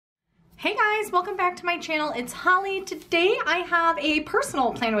Hey guys, welcome back to my channel. It's Holly. Today I have a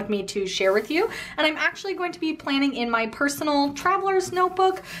personal plan with me to share with you, and I'm actually going to be planning in my personal traveler's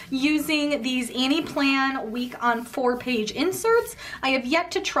notebook using these Annie Plan week on 4-page inserts. I have yet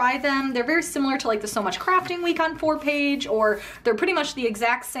to try them. They're very similar to like the So Much Crafting week on 4-page, or they're pretty much the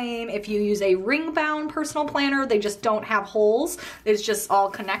exact same if you use a ring bound personal planner. They just don't have holes. It's just all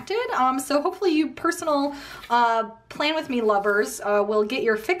connected. So hopefully you personal plan with me lovers will get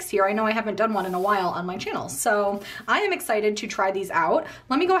your fix here. I know I haven't done one in a while on my channel, so I am excited to try these out.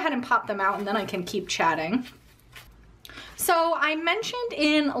 Let me go ahead and pop them out and then I can keep chatting. So I mentioned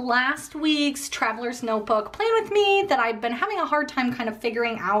in last week's Traveler's Notebook Plan With Me that I've been having a hard time kind of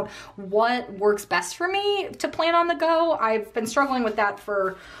figuring out what works best for me to plan on the go. I've been struggling with that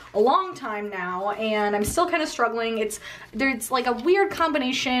for a long time now, and I'm still kind of struggling. There's like a weird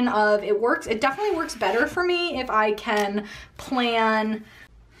combination of it definitely works better for me if I can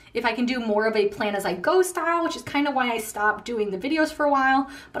do more of a plan as I go style, which is kind of why I stopped doing the videos for a while.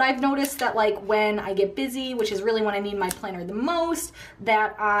 But I've noticed that like when I get busy, which is really when I need my planner the most,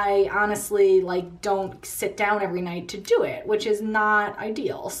 that I honestly like don't sit down every night to do it, which is not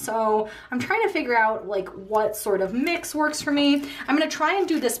ideal. So I'm trying to figure out like what sort of mix works for me. I'm gonna try and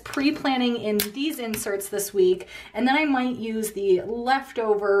do this pre-planning in these inserts this week, and then I might use the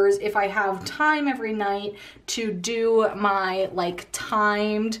leftovers if I have time every night to do my like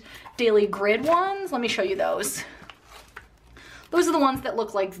timed daily grid ones. Let me show you those. Those are the ones that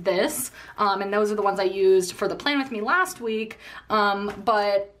look like this, and those are the ones I used for the Plan With Me last week. So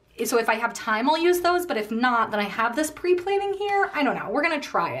if I have time, I'll use those, but if not, then I have this pre-planning here. I don't know, we're gonna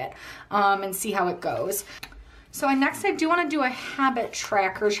try it and see how it goes. So next I do wanna do a habit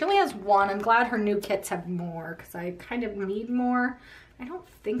tracker. She only has one. I'm glad her new kits have more because I kind of need more. I don't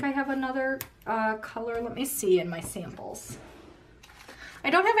think I have another color. Let me see in my samples. I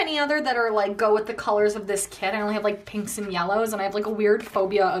don't have any other that are like go with the colors of this kit. I only have like pinks and yellows, and I have like a weird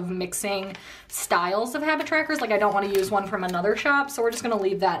phobia of mixing styles of habit trackers. Like I don't want to use one from another shop, so we're just gonna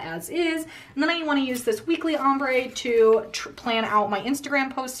leave that as is. And then I want to use this weekly ombre to plan out my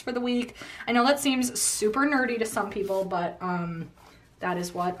Instagram posts for the week. I know that seems super nerdy to some people, but that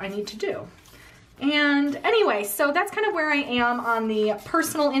is what I need to do. And anyway, so that's kind of where I am on the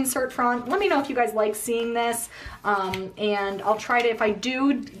personal insert front. Let me know if you guys like seeing this, and I'll try to,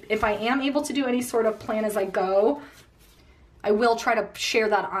 if I am able to do any sort of plan as I go, I will try to share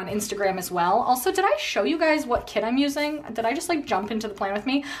that on Instagram as well. Also, did I show you guys what kit I'm using? Did I just like jump into the Plan With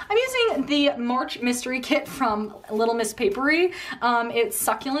Me? I'm using the March Mystery Kit from Little Miss Paperie. It's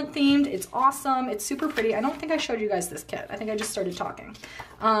succulent themed. It's awesome. It's super pretty. I don't think I showed you guys this kit. I think I just started talking.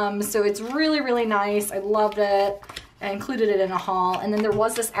 So it's really, really nice. I loved it. I included it in a haul. And then there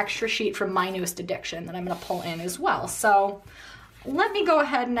was this extra sheet from My Newest Addiction that I'm gonna pull in as well. So let me go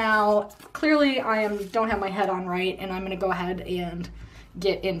ahead now. Clearly I don't have my head on right, and I'm gonna go ahead and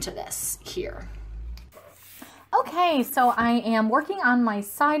get into this here. Okay, so I am working on my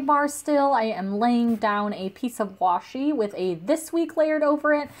sidebar still. I am laying down a piece of washi with a This Week layered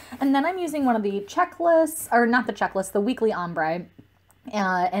over it, and then I'm using one of the checklists, or not the checklist, the weekly ombre.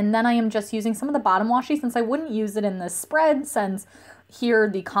 And then I am just using some of the bottom washi since I wouldn't use it in this spread, since here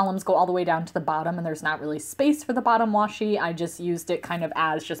the columns go all the way down to the bottom and there's not really space for the bottom washi. I just used it kind of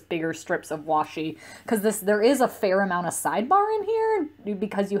as just bigger strips of washi because there is a fair amount of sidebar in here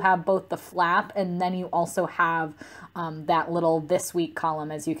because you have both the flap and then you also have that little This Week column,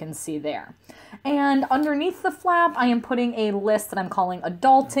 as you can see there. And underneath the flap, I am putting a list that I'm calling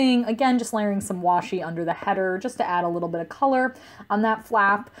Adulting. Again, just layering some washi under the header just to add a little bit of color on that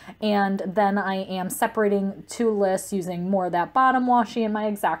flap. And then I am separating two lists using more of that bottom washi and my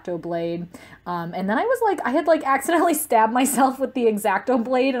X-Acto blade. And then I had accidentally stabbed myself with the X-Acto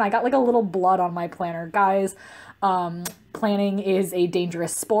blade and I got like a little blood on my planner. Guys, planning is a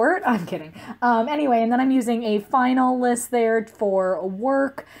dangerous sport. I'm kidding. Anyway, and then I'm using a final list there for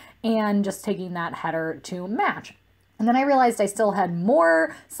work and just taking that header to match. And then I realized I still had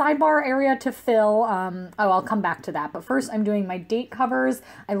more sidebar area to fill. I'll come back to that. But first I'm doing my date covers.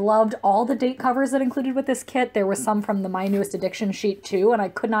 I loved all the date covers that included with this kit. There were some from the My Newest Addiction sheet too, and I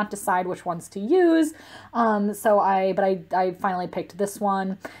could not decide which ones to use. But I finally picked this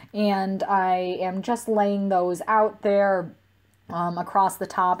one, and I am just laying those out there across the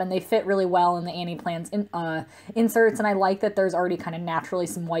top, and they fit really well in the Annie Plans inserts, and I like that there's already kind of naturally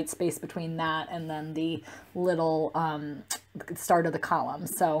some white space between that and then the little start of the column.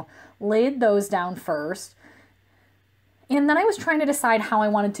 So laid those down first. And then I was trying to decide how I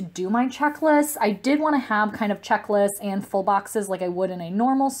wanted to do my checklists. I did want to have kind of checklists and full boxes like I would in a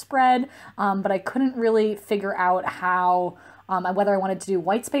normal spread, but I couldn't really figure out how whether I wanted to do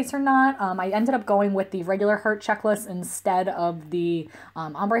white space or not. I ended up going with the regular heart checklist instead of the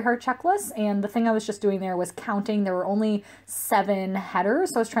ombre heart checklist. And the thing I was just doing there was counting. There were only 7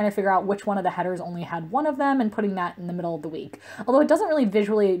 headers. So I was trying to figure out which one of the headers only had one of them and putting that in the middle of the week. Although it doesn't really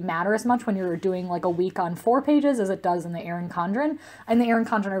visually matter as much when you're doing like a week on 4 pages as it does in the Erin Condren. In the Erin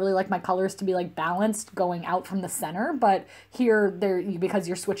Condren, I really like my colors to be like balanced going out from the center, but here, because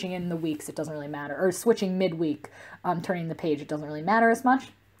you're switching in the weeks, it doesn't really matter. Or switching midweek, turning the page, it doesn't really matter as much.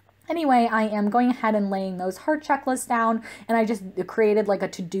 Anyway, I am going ahead and laying those heart checklists down, and I just created like a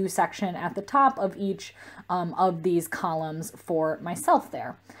to-do section at the top of each of these columns for myself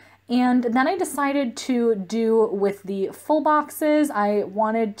there. And then I decided to do with the full boxes, I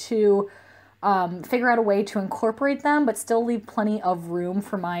wanted to figure out a way to incorporate them, but still leave plenty of room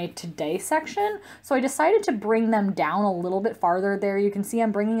for my today section. So I decided to bring them down a little bit farther there. You can see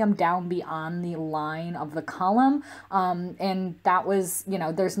I'm bringing them down beyond the line of the column. And that was, you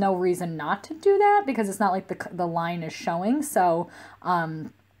know, there's no reason not to do that because it's not like the line is showing. So,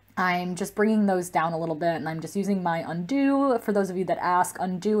 I'm just bringing those down a little bit, and I'm just using my undo. For those of you that ask,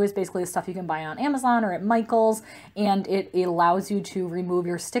 undo is basically the stuff you can buy on Amazon or at Michael's, and it allows you to remove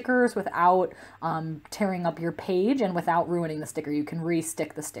your stickers without tearing up your page and without ruining the sticker. You can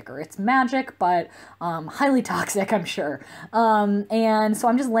re-stick the sticker. It's magic, but highly toxic, I'm sure. And so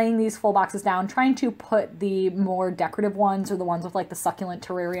I'm just laying these full boxes down, trying to put the more decorative ones or the ones with like the succulent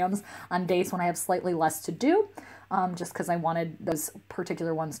terrariums on days when I have slightly less to do. Just because I wanted those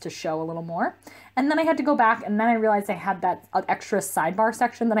particular ones to show a little more. And then I had to go back, and then I realized I had that extra sidebar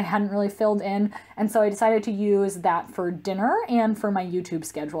section that I hadn't really filled in, and so I decided to use that for dinner and for my YouTube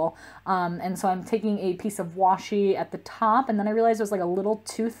schedule. And so I'm taking a piece of washi at the top, and then I realized it was like a little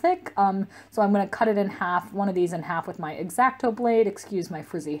too thick, so I'm going to cut it in half, one of these in half with my X-Acto blade, excuse my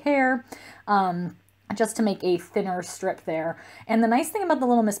frizzy hair. Just to make a thinner strip there. And the nice thing about the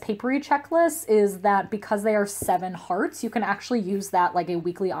Little Miss Paperie checklist is that because they are 7 hearts, you can actually use that like a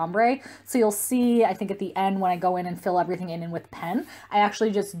weekly ombre. So you'll see, I think at the end when I go in and fill everything in with pen, I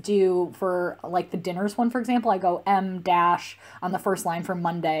actually just do for like the dinners one, for example, I go M dash on the first line for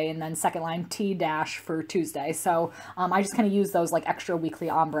Monday and then second line T dash for Tuesday. So I just kind of use those like extra weekly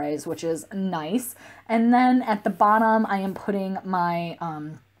ombres, which is nice. And then at the bottom, I am putting my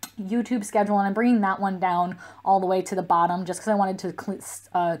YouTube schedule, and I'm bringing that one down all the way to the bottom just because I wanted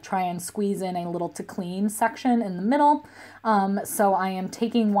to try and squeeze in a little to clean section in the middle. So I am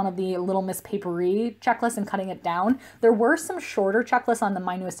taking one of the Little Miss Paperie checklists and cutting it down. There were some shorter checklists on the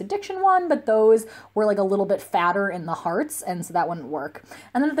My Newest Addiction one, but those were like a little bit fatter in the hearts, and so that wouldn't work.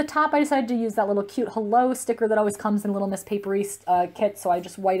 And then at the top, I decided to use that little cute hello sticker that always comes in Little Miss Paperie kit, so I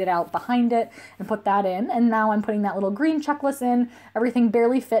just whited out behind it and put that in. And now I'm putting that little green checklist in. Everything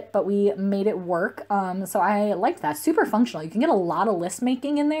barely fit, but we made it work. So I like that. Super functional. You can get a lot of list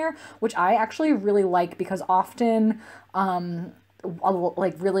making in there, which I actually really like because often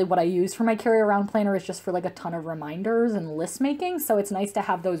like really what I use for my carry around planner is just for like a ton of reminders and list making. So it's nice to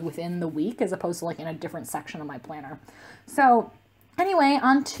have those within the week as opposed to like in a different section of my planner. So anyway,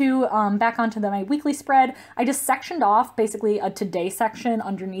 back onto my weekly spread. I just sectioned off basically a today section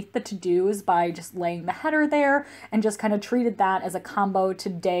underneath the to-dos by just laying the header there and just kind of treated that as a combo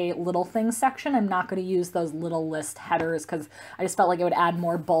today little things section. I'm not going to use those little list headers because I just felt like it would add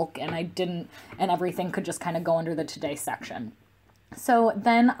more bulk, and I didn't, and everything could just kind of go under the today section. So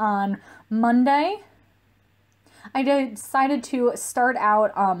then on Monday, I decided to start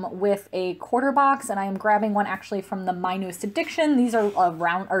out with a quarter box, and I am grabbing one actually from the My Newest Addiction. These are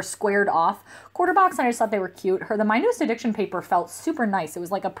round or squared off quarter box, and I just thought they were cute. The My Newest Addiction paper felt super nice. It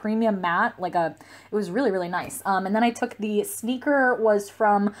was like a premium matte, it was really, really nice. And then I took the sneaker was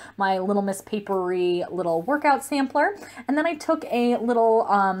from my Little Miss Paperie little workout sampler, and then I took a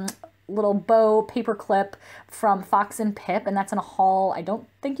little bow paper clip from Fox and Pip, and that's in a haul I don't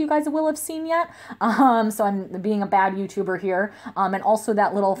think you guys will have seen yet. So I'm being a bad YouTuber here. And also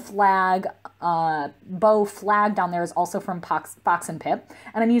that little flag, bow flag down there is also from Fox and Pip.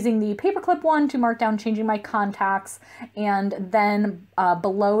 And I'm using the paperclip one to mark down changing my contacts. And then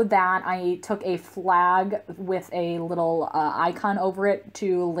below that, I took a flag with a little icon over it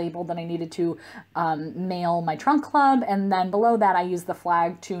to label that I needed to mail my trunk club. And then below that, I used the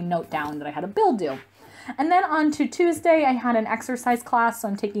flag to note down that I had a bill due. And then on to Tuesday, I had an exercise class, so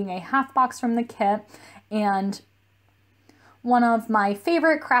I'm taking a half box from the kit, and one of my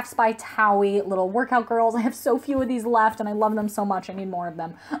favorite Crafts by Towie little workout girls. I have so few of these left and I love them so much. I need more of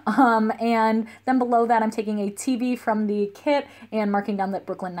them. And then below that, I'm taking a TV from the kit and marking down that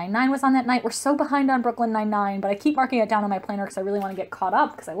Brooklyn Nine-Nine was on that night. We're so behind on Brooklyn Nine-Nine, but I keep marking it down on my planner because I really want to get caught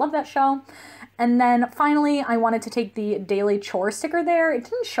up because I love that show. And then finally, I wanted to take the daily chore sticker there. It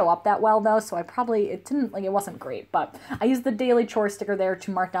didn't show up that well though, so it wasn't great, but I used the daily chore sticker there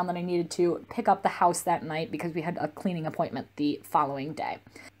to mark down that I needed to pick up the house that night because we had a cleaning appointment the following day.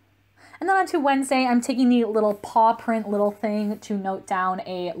 And then on to Wednesday, I'm taking the little paw print little thing to note down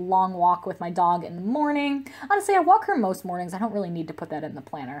a long walk with my dog in the morning. Honestly, I walk her most mornings. I don't really need to put that in the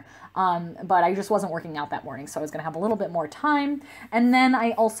planner, but I just wasn't working out that morning, so I was going to have a little bit more time. And then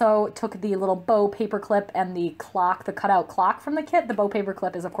I also took the little bow paper clip and the clock, the cutout clock from the kit. The bow paper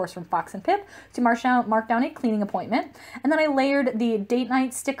clip is, of course, from Fox and Pip to mark down a cleaning appointment. And then I layered the date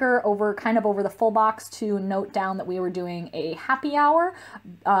night sticker kind of over the full box to note down that we were doing a happy hour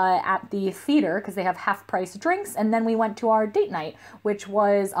at the theater because they have half-price drinks, and then we went to our date night, which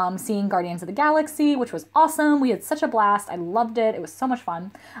was seeing Guardians of the Galaxy, which was awesome. We had such a blast. I loved it. It was so much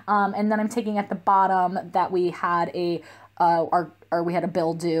fun. And then I'm taking at the bottom that we had we had a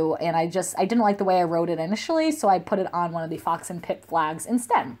bill due, and I didn't like the way I wrote it initially, so I put it on one of the Fox and Pip flags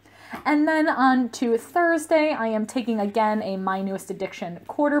instead. And then on to Thursday, I am taking again a My Newest Addiction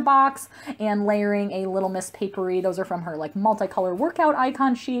quarter box and layering a Little Miss Paperie. Those are from her like multicolor workout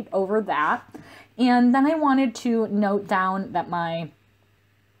icon sheet over that. And then I wanted to note down that my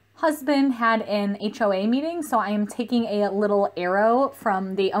husband had an HOA meeting, so I am taking a little arrow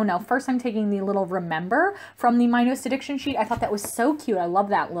from first I'm taking the little remember from the My Newest Addiction sheet. I thought that was so cute. I love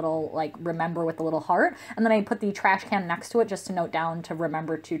that little like remember with the little heart. And then I put the trash can next to it just to note down to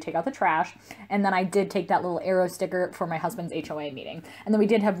remember to take out the trash. And then I did take that little arrow sticker for my husband's HOA meeting. And then we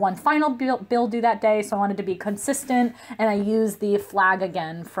did have one final bill due that day, so I wanted to be consistent, and I used the flag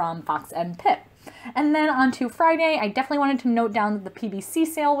again from Fox and Pip. And then on to Friday, I definitely wanted to note down that the PBC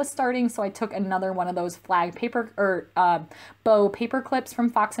sale was starting, so I took another one of those flag paper or bow paper clips from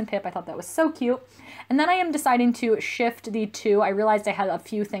Fox and Pip. I thought that was so cute. And then I am deciding to shift the two. I realized I had a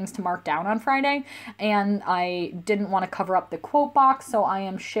few things to mark down on Friday, and I didn't want to cover up the quote box, so I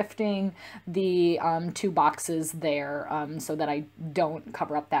am shifting the two boxes there so that I don't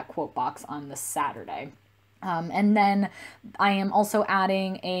cover up that quote box on the Saturday. And then I am also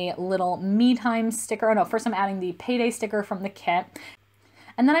adding a little me time sticker. Oh no, first I'm adding the payday sticker from the kit.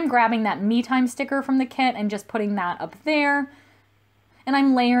 And then I'm grabbing that me time sticker from the kit and just putting that up there. And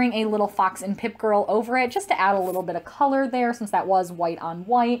I'm layering a little Fox and Pip girl over it just to add a little bit of color there since that was white on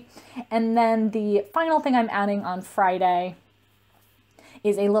white. And then the final thing I'm adding on Friday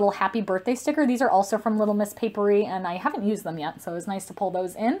is a little happy birthday sticker. These are also from Little Miss Paperie, and I haven't used them yet, so it was nice to pull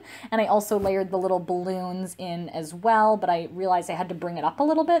those in. And I also layered the little balloons in as well, but I realized I had to bring it up a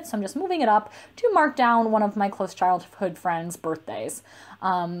little bit, so I'm just moving it up to mark down one of my close childhood friends' birthdays.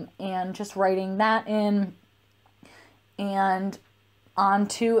 And just writing that in. And on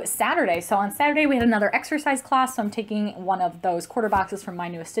to Saturday. So on Saturday we had another exercise class, so I'm taking one of those quarter boxes from My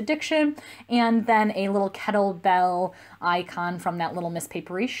Newest Addiction and then a little kettlebell icon from that Little Miss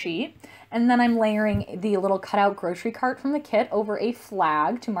Paperie sheet. And then I'm layering the little cutout grocery cart from the kit over a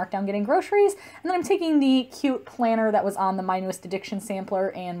flag to mark down getting groceries. And then I'm taking the cute planner that was on the My Newest Addiction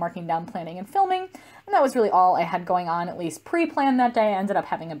sampler and marking down planning and filming. And that was really all I had going on, at least pre-planned that day. I ended up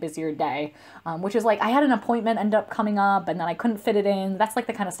having a busier day, which is like I had an appointment end up coming up and then I couldn't fit it in. That's like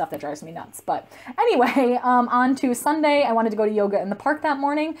the kind of stuff that drives me nuts. But anyway, on to Sunday. I wanted to go to yoga in the park that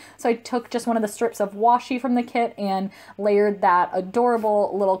morning. So I took just one of the strips of washi from the kit and layered that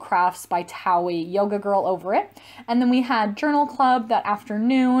adorable little Crafts by Towie yoga girl over it. And then we had journal club that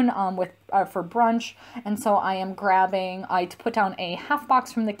afternoon for brunch. And so I put down a half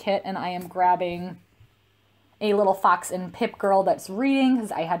box from the kit and I am grabbing a little Fox and Pip girl that's reading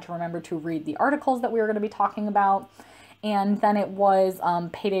because I had to remember to read the articles that we were going to be talking about. And then it was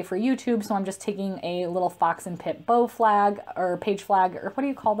payday for YouTube, so I'm just taking a little Fox and Pip bow flag or page flag, or what do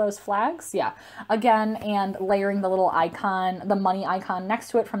you call those flags? Yeah, again, and layering the little icon, the money icon next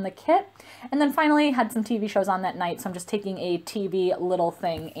to it from the kit. And then finally had some TV shows on that night, so I'm just taking a TV little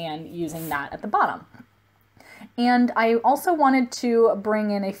thing and using that at the bottom. And I also wanted to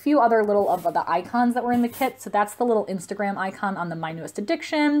bring in a few other little of the icons that were in the kit. So that's the little Instagram icon on the My Newest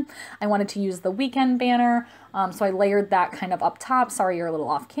Addiction. I wanted to use the weekend banner. So I layered that kind of up top. Sorry, you're a little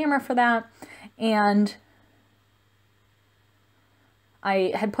off camera for that. And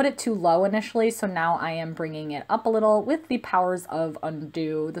I had put it too low initially, so now I am bringing it up a little with the powers of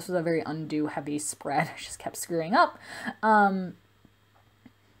undo. This was a very undo heavy spread. I just kept screwing up.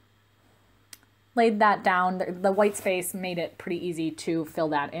 laid that down. The white space made it pretty easy to fill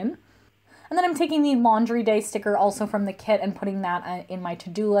that in. And then I'm taking the laundry day sticker also from the kit and putting that in my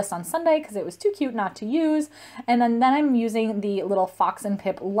to-do list on Sunday because it was too cute not to use. And then I'm using the little Fox and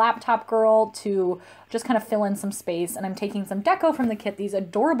Pip laptop girl to just kind of fill in some space. And I'm taking some deco from the kit, these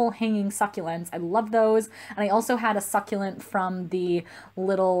adorable hanging succulents. I love those. And I also had a succulent from the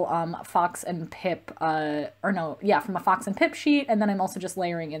little Fox and Pip, from a Fox and Pip sheet. And then I'm also just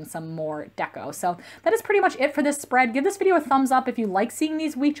layering in some more deco. So that is pretty much it for this spread. Give this video a thumbs up if you like seeing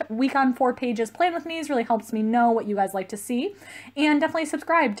these week on 4 pages. Plan with me's really helps me know what you guys like to see. And definitely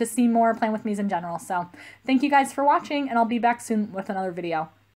subscribe to see more plan with me's in general. So thank you guys for watching, and I'll be back soon with another video.